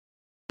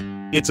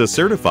It's a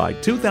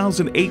certified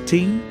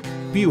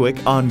 2018 Buick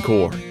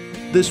Encore.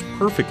 This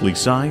perfectly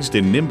sized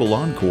and nimble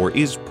Encore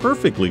is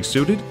perfectly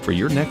suited for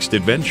your next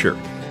adventure.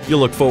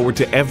 You'll look forward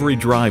to every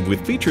drive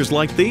with features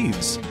like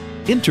these: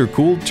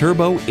 intercooled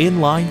turbo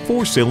inline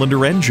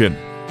 4-cylinder engine,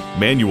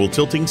 manual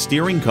tilting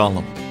steering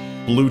column,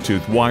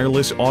 Bluetooth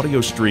wireless audio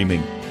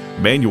streaming,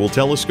 manual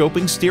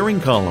telescoping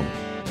steering column,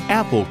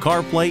 Apple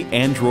CarPlay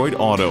Android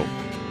Auto,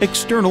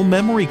 external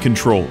memory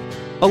control,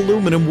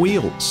 aluminum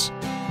wheels,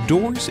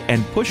 doors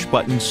and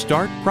push-button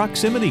start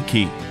proximity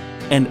key,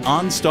 and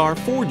OnStar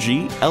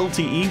 4G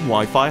LTE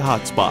Wi-Fi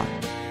hotspot.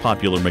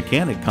 Popular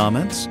mechanic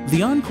comments: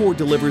 the Encore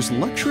delivers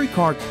luxury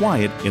car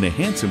quiet in a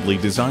handsomely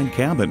designed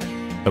cabin.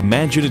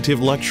 Imaginative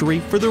luxury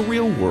for the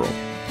real world.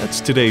 That's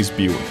today's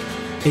Buick.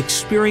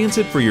 Experience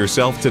it for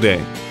yourself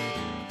today.